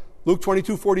before. Luke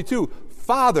 22:42.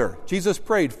 Father, Jesus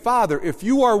prayed, Father, if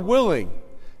you are willing,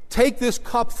 take this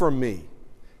cup from me.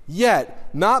 Yet,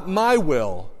 not my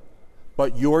will,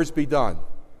 but yours be done.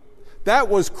 That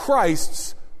was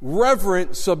Christ's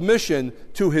reverent submission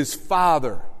to his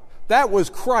Father. That was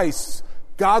Christ's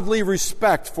godly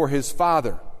respect for his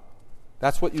Father.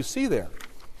 That's what you see there.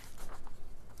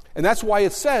 And that's why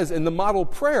it says in the model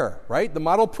prayer, right? The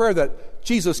model prayer that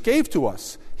Jesus gave to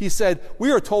us. He said,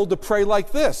 we are told to pray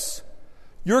like this.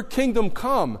 Your kingdom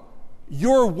come,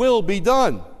 your will be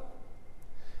done.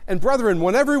 And brethren,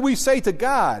 whenever we say to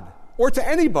God or to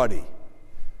anybody,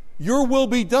 your will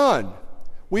be done,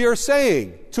 we are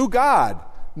saying to God,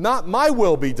 not my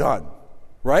will be done,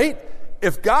 right?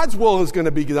 If God's will is going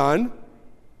to be done,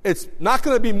 it's not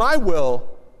going to be my will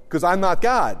because I'm not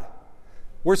God.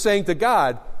 We're saying to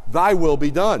God, thy will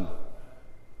be done.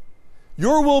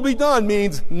 Your will be done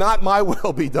means not my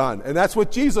will be done. And that's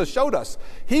what Jesus showed us.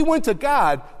 He went to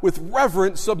God with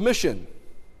reverent submission.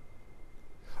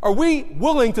 Are we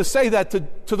willing to say that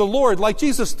to the Lord like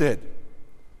Jesus did?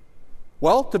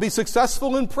 Well, to be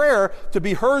successful in prayer, to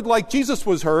be heard like Jesus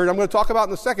was heard, I'm going to talk about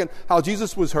in a second how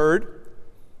Jesus was heard,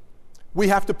 we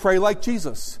have to pray like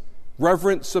Jesus.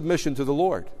 Reverent submission to the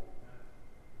Lord.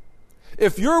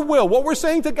 If your will, what we're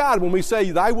saying to God when we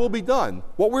say, thy will be done,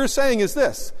 what we're saying is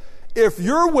this. If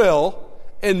your will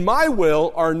and my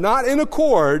will are not in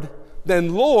accord,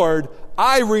 then Lord,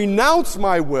 I renounce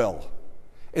my will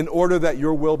in order that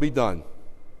your will be done.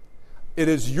 It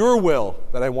is your will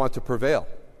that I want to prevail.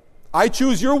 I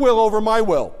choose your will over my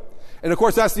will. And of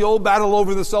course, that's the old battle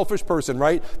over the selfish person,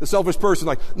 right? The selfish person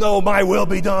like, no, my will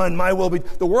be done, my will be.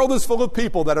 The world is full of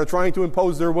people that are trying to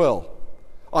impose their will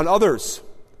on others.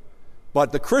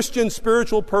 But the Christian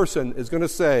spiritual person is going to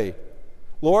say,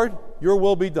 Lord, your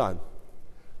will be done.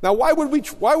 Now, why would we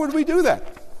do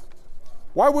that?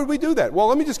 Why would we do that? Well,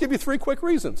 let me just give you 3 quick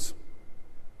reasons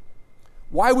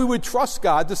why we would trust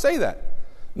God to say that.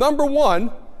 Number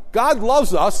 1, God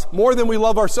loves us more than we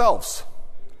love ourselves.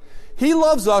 He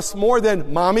loves us more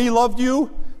than mommy loved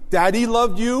you, daddy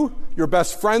loved you, your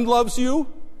best friend loves you.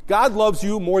 God loves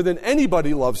you more than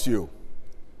anybody loves you.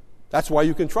 That's why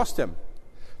you can trust him.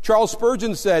 Charles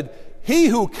Spurgeon said, he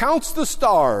who counts the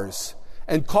stars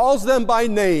and calls them by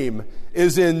name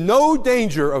is in no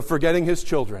danger of forgetting his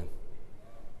children.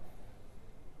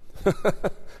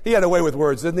 He had a way with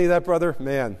words, didn't he, that brother?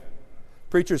 Man,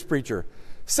 preacher's preacher.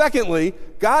 Secondly,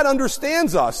 God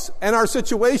understands us and our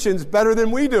situations better than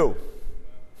we do.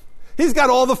 He's got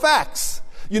all the facts.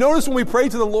 You notice when we pray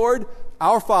to the Lord,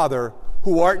 our Father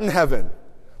who art in heaven.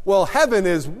 Well, heaven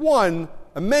is one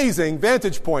amazing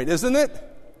vantage point, isn't it?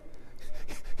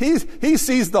 He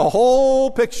sees the whole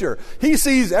picture. He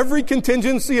sees every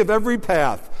contingency of every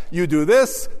path. You do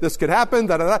this could happen,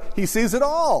 da-da-da. He sees it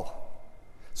all.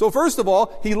 So first of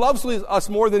all, he loves us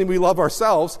more than we love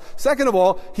ourselves. Second of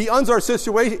all, he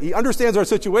understands our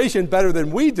situation better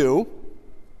than we do.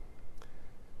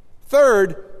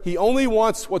 Third, he only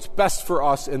wants what's best for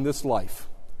us in this life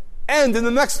and in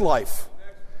the next life.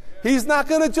 He's not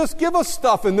going to just give us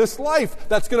stuff in this life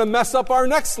that's going to mess up our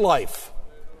next life.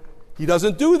 He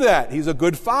doesn't do that. He's a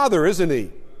good father, isn't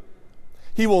he?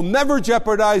 He will never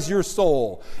jeopardize your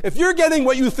soul. If you're getting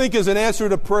what you think is an answer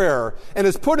to prayer and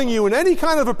is putting you in any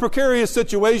kind of a precarious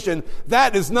situation,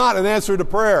 that is not an answer to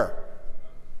prayer.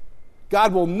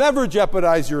 God will never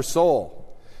jeopardize your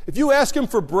soul. If you ask him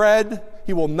for bread,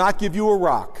 he will not give you a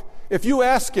rock. If you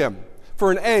ask him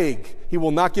for an egg, he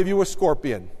will not give you a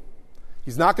scorpion.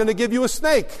 He's not going to give you a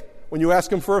snake when you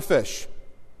ask him for a fish.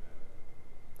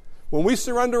 When we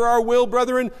surrender our will,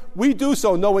 brethren, we do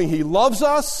so knowing he loves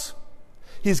us,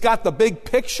 he's got the big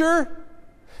picture,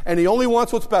 and he only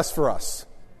wants what's best for us.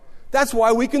 That's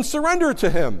why we can surrender to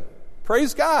him.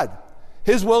 Praise God.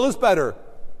 His will is better,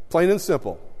 plain and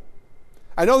simple.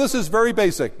 I know this is very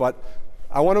basic, but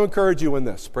I want to encourage you in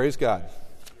this. Praise God.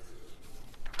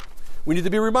 We need to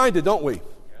be reminded, don't we?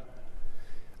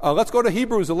 Let's go to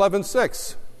Hebrews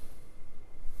 11:6.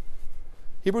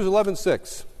 Hebrews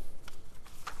 11:6.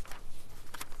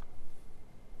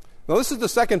 Now, this is the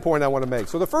second point I want to make.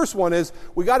 So the first one is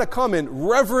we got to come in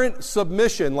reverent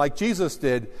submission like Jesus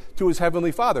did to his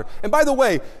heavenly Father. And by the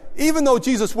way, even though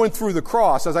Jesus went through the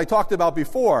cross, as I talked about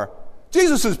before,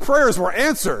 Jesus' prayers were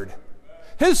answered.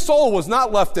 His soul was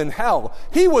not left in hell.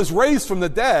 He was raised from the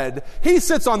dead. He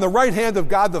sits on the right hand of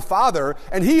God the Father,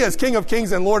 and he is King of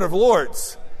Kings and Lord of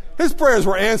Lords. His prayers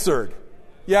were answered.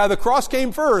 Yeah, the cross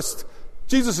came first.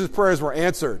 Jesus' prayers were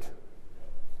answered.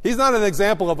 He's not an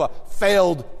example of a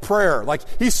failed prayer. Like,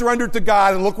 he surrendered to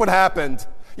God and look what happened.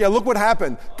 Yeah, look what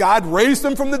happened. God raised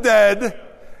him from the dead.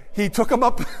 He took him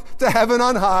up to heaven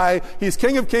on high. He's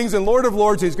King of Kings and Lord of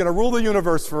Lords. He's going to rule the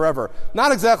universe forever.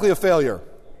 Not exactly a failure.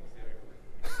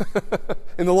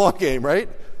 In the long game, right?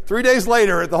 3 days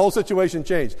later, the whole situation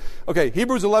changed. Okay,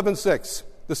 Hebrews 11:6.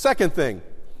 The second thing,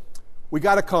 we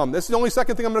got to come. This is the only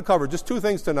second thing I'm going to cover. Just 2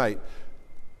 things tonight.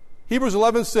 Hebrews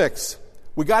 11:6.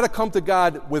 We got to come to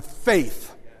God with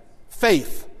faith.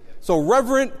 Faith. So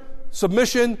reverent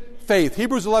submission, faith.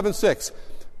 Hebrews 11:6.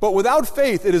 But without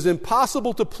faith it is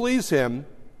impossible to please him,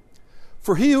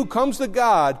 for he who comes to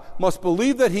God must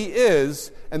believe that he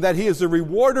is, and that he is the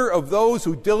rewarder of those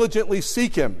who diligently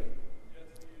seek him.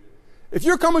 If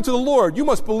you're coming to the Lord, you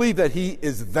must believe that he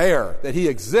is there, that he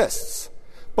exists.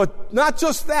 But not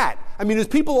just that. I mean, there's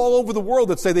people all over the world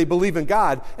that say they believe in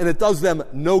God, and it does them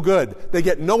no good. They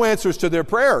get no answers to their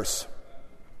prayers.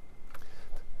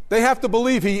 They have to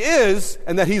believe he is,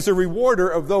 and that he's a rewarder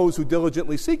of those who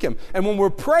diligently seek him. And when we're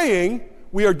praying,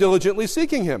 we are diligently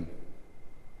seeking him.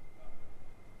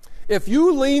 If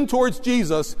you lean towards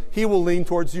Jesus, he will lean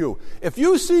towards you. If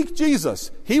you seek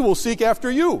Jesus, he will seek after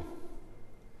you.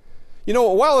 You know,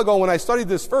 a while ago when I studied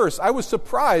this verse, I was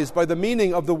surprised by the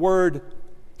meaning of the word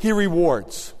he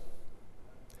rewards.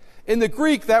 In the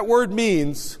Greek, that word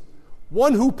means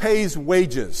one who pays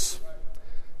wages,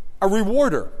 a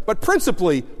rewarder. But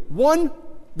principally,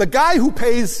 the guy who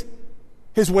pays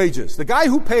his wages, the guy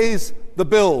who pays the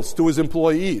bills to his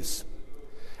employees.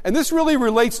 And this really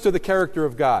relates to the character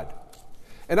of God.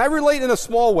 And I relate in a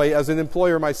small way as an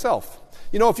employer myself.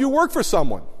 You know, if you work for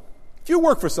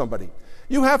somebody,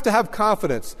 you have to have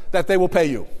confidence that they will pay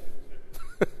you.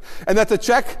 And that the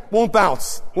check won't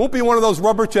bounce. Won't be one of those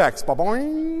rubber checks.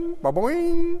 Ba-boing,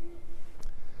 ba-boing.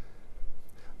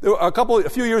 A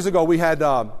few years ago, we had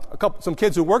some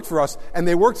kids who worked for us, and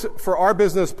they worked for our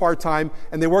business part-time,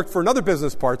 and they worked for another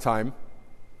business part-time.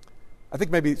 I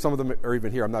think maybe some of them are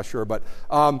even here, I'm not sure. But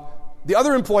the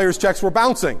other employer's checks were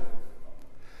bouncing.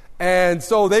 And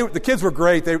so the kids were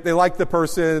great. They liked the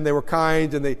person, they were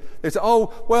kind, and they said,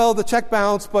 oh, well, the check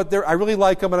bounced, but I really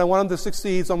like them, and I want them to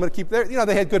succeed, so I'm going to keep their,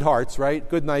 they had good hearts, right?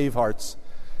 Good, naive hearts.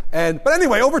 But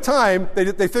anyway, over time,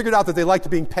 they figured out that they liked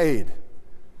being paid.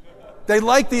 They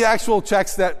liked the actual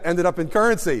checks that ended up in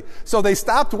currency. So they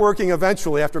stopped working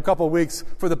eventually after a couple of weeks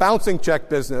for the bouncing check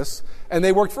business, and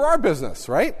they worked for our business,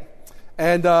 right?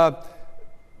 And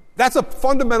that's a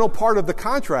fundamental part of the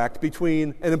contract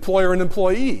between an employer and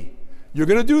employee. You're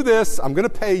going to do this, I'm going to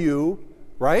pay you,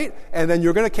 right? And then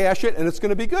you're going to cash it, and it's going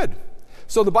to be good.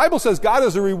 So the Bible says God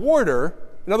is a rewarder.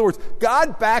 In other words,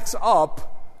 God backs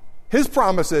up his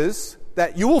promises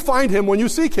that you will find him when you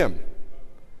seek him.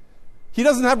 He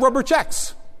doesn't have rubber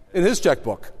checks in his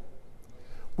checkbook.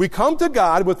 We come to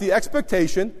God with the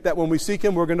expectation that when we seek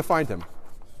him, we're going to find him.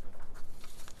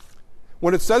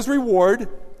 When it says reward,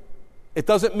 it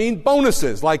doesn't mean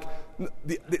bonuses, like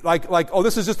oh,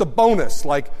 this is just a bonus,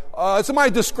 it's at my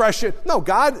discretion. No,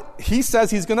 God, he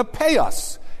says he's going to pay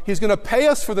us. He's going to pay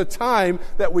us for the time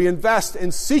that we invest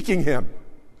in seeking him.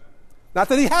 Not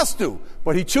that he has to,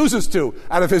 but he chooses to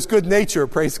out of his good nature,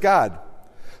 praise God.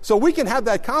 So we can have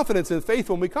that confidence and faith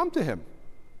when we come to him.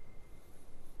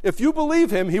 If you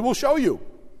believe him, he will show you.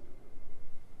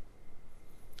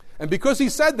 And because he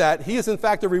said that, he is in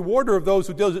fact a rewarder of those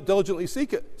who diligently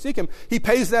seek him. He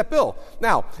pays that bill.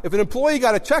 Now, if an employee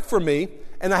got a check from me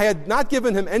and I had not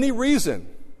given him any reason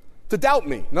to doubt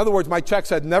me, in other words, my checks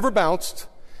had never bounced,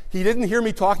 he didn't hear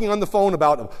me talking on the phone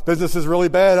about business is really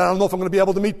bad, I don't know if I'm going to be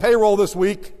able to meet payroll this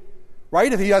week,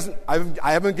 right? If he hasn't,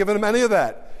 I haven't given him any of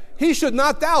that. He should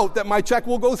not doubt that my check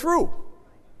will go through.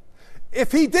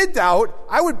 If he did doubt,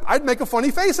 I'd make a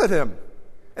funny face at him.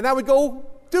 And I would go,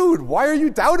 dude, why are you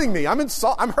doubting me? I'm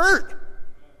hurt.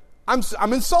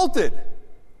 I'm insulted.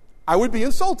 I would be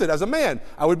insulted as a man.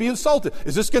 I would be insulted.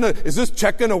 Is this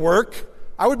check gonna work?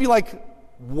 I would be like,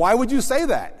 why would you say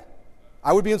that?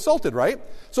 I would be insulted, right?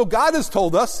 So God has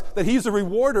told us that he's a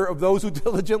rewarder of those who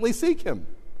diligently seek him.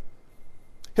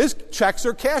 His checks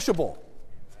are cashable.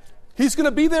 He's going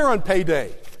to be there on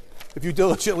payday if you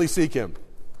diligently seek him.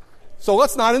 So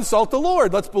let's not insult the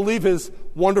Lord. Let's believe his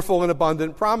wonderful and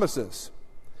abundant promises.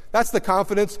 That's the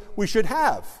confidence we should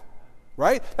have,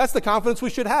 right? That's the confidence we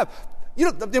should have.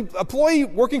 The employee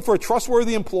working for a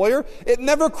trustworthy employer, it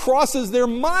never crosses their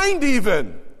mind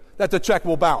even that the check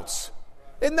will bounce.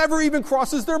 It never even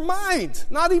crosses their mind,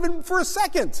 not even for a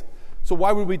second. So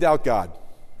why would we doubt God?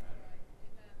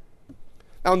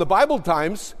 Now in the Bible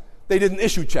times, they didn't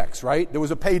issue checks, right? There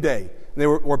was a payday. And they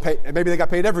were paid, maybe they got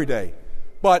paid every day.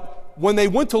 But when they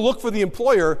went to look for the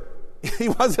employer, he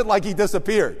wasn't like he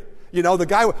disappeared. The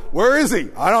guy, where is he?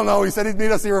 I don't know. He said he'd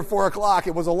meet us here at 4 o'clock.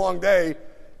 It was a long day.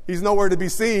 He's nowhere to be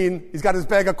seen. He's got his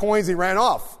bag of coins. He ran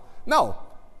off. No.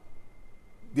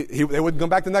 They wouldn't come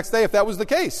back the next day if that was the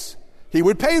case. He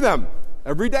would pay them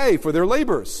every day for their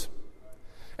labors.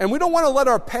 And we don't want to let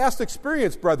our past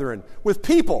experience, brethren, with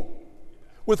people,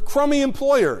 with crummy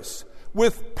employers,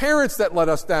 with parents that let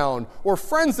us down, or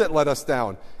friends that let us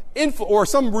down, or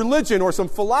some religion or some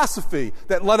philosophy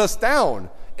that let us down,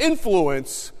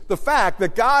 influence the fact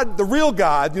that God, the real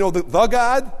God, the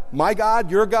God, my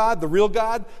God, your God, the real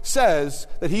God, says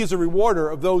that he is a rewarder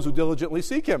of those who diligently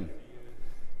seek him.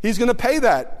 He's going to pay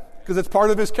that because it's part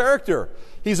of his character.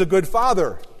 He's a good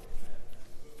father.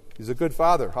 He's a good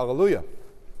father. Hallelujah.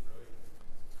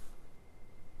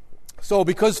 So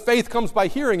because faith comes by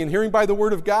hearing and hearing by the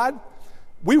word of God,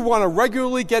 we want to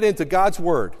regularly get into God's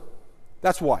word.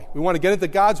 That's why. We want to get into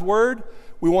God's word.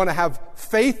 We want to have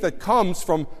faith that comes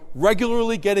from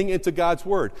regularly getting into God's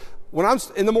word. When I'm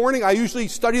in the morning, I usually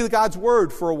study God's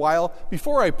word for a while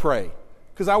before I pray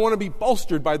because I want to be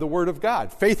bolstered by the word of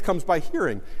God. Faith comes by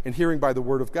hearing and hearing by the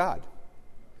word of God.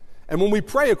 And when we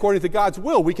pray according to God's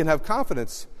will, we can have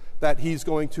confidence that he's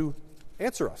going to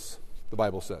answer us, the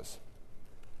Bible says.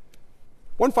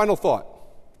 One final thought.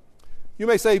 You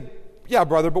may say, yeah,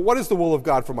 brother, but what is the will of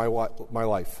God for my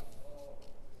life?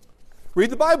 Read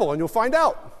the Bible and you'll find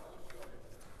out.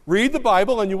 Read the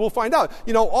Bible and you will find out.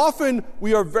 Often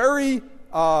we are very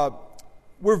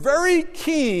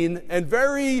keen and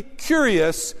very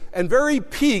curious and very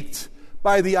piqued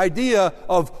by the idea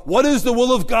of what is the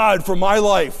will of God for my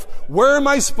life? Where am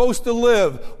I supposed to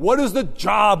live? What is the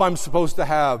job I'm supposed to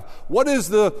have? What is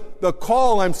the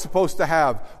call I'm supposed to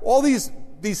have? All these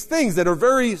these things that are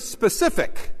very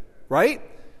specific, right?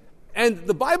 And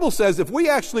the Bible says if we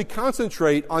actually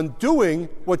concentrate on doing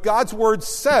what God's Word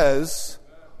says,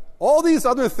 all these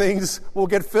other things will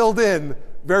get filled in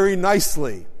very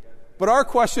nicely. But our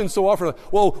questions so often are,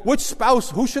 well, which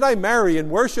spouse, who should I marry, and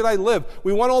where should I live?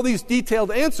 We want all these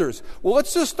detailed answers. Well,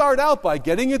 let's just start out by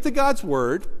getting into God's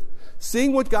Word,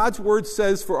 seeing what God's Word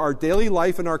says for our daily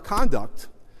life and our conduct.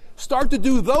 Start to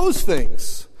do those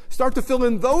things. Start to fill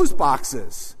in those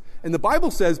boxes. And the Bible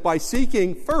says by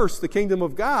seeking first the kingdom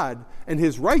of God and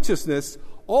His righteousness,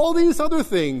 all these other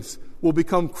things will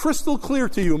become crystal clear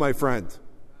to you, my friend.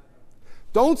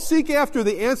 Don't seek after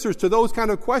the answers to those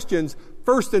kind of questions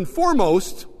first and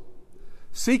foremost.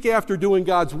 Seek after doing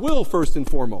God's will first and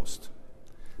foremost.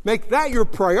 Make that your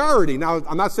priority. Now,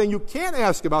 I'm not saying you can't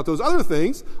ask about those other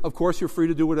things. Of course, you're free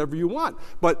to do whatever you want.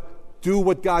 But do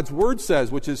what God's Word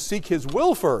says, which is seek His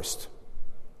will first.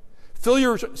 Fill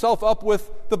yourself up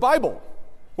with the Bible,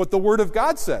 what the Word of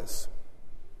God says.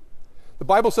 The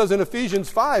Bible says in Ephesians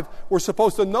 5, we're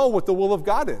supposed to know what the will of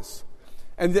God is.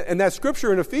 And that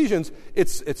scripture in Ephesians,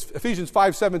 it's Ephesians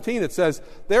 5:17, it says,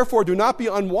 therefore do not be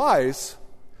unwise,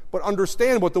 but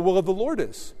understand what the will of the Lord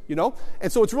is. You know?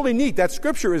 And so it's really neat. That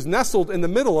scripture is nestled in the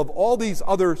middle of all these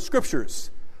other scriptures.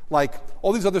 Like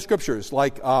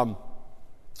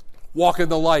walk in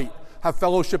the light, have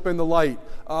fellowship in the light,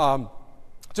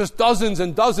 just dozens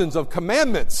and dozens of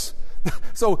commandments.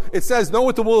 So it says, know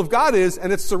what the will of God is,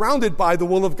 and it's surrounded by the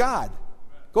will of God.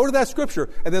 Go to that scripture,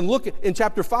 and then look in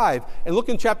chapter 5, and look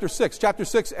in chapter 6. Chapter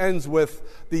 6 ends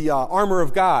with the armor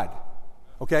of God,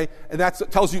 okay? And that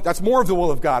tells you, that's more of the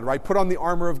will of God, right? Put on the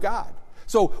armor of God.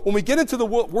 So when we get into the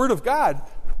Word of God,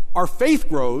 our faith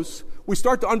grows, we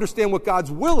start to understand what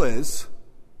God's will is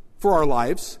for our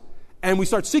lives, and we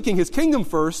start seeking His kingdom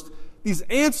first. These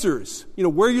answers,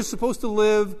 where you're supposed to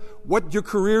live, what your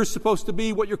career is supposed to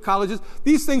be, what your college is,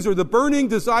 these things are the burning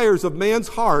desires of man's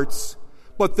hearts,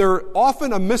 but they're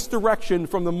often a misdirection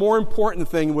from the more important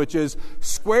thing, which is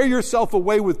square yourself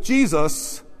away with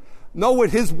Jesus, know what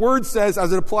His Word says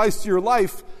as it applies to your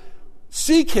life,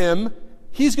 seek Him,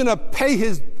 He's going to pay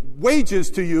His wages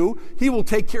to you, He will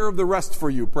take care of the rest for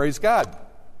you. Praise God.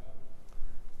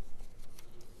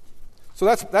 So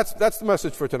that's the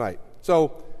message for tonight.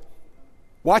 So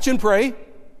watch and pray.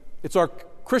 It's our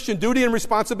Christian duty and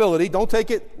responsibility. Don't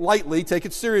take it lightly, take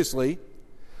it seriously.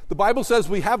 The Bible says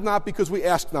we have not because we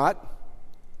ask not.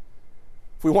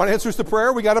 If we want answers to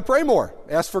prayer, we got to pray more.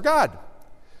 Ask for God.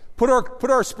 Put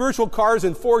our spiritual cars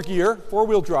in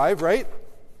 4-wheel drive, right?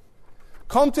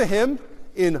 Come to Him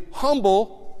in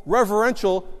humble,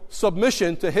 reverential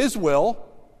submission to His will,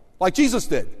 like Jesus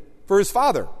did for His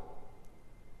Father.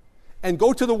 And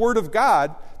go to the Word of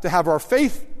God to have our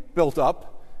faith built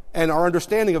up and our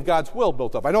understanding of God's will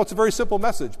built up. I know it's a very simple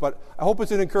message, but I hope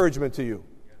it's an encouragement to you.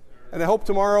 And I hope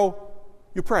tomorrow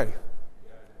you pray.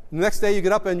 And the next day you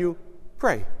get up and you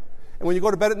pray. And when you go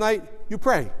to bed at night, you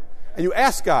pray. And you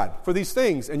ask God for these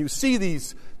things. And you see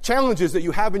these challenges that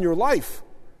you have in your life.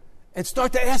 And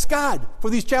start to ask God for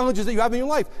these challenges that you have in your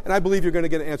life. And I believe you're going to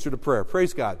get an answer to prayer.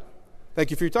 Praise God. Thank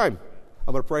you for your time.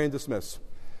 I'm going to pray and dismiss.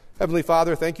 Heavenly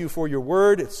Father, thank you for your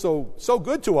word. It's so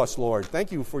good to us, Lord.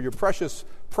 Thank you for your precious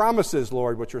promises,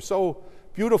 Lord, which are so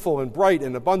beautiful and bright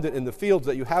and abundant in the fields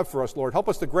that you have for us, Lord. Help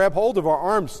us to grab hold of our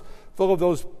arms full of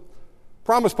those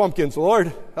promise pumpkins,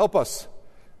 Lord. Help us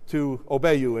to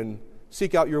obey you and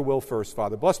seek out your will first,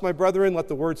 Father. Bless my brethren. Let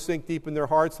the word sink deep in their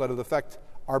hearts. Let it affect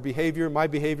our behavior, my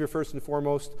behavior first and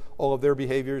foremost, all of their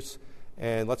behaviors.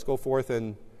 And let's go forth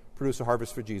and produce a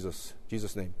harvest for Jesus. In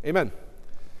Jesus' name. Amen.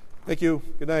 Thank you.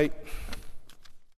 Good night.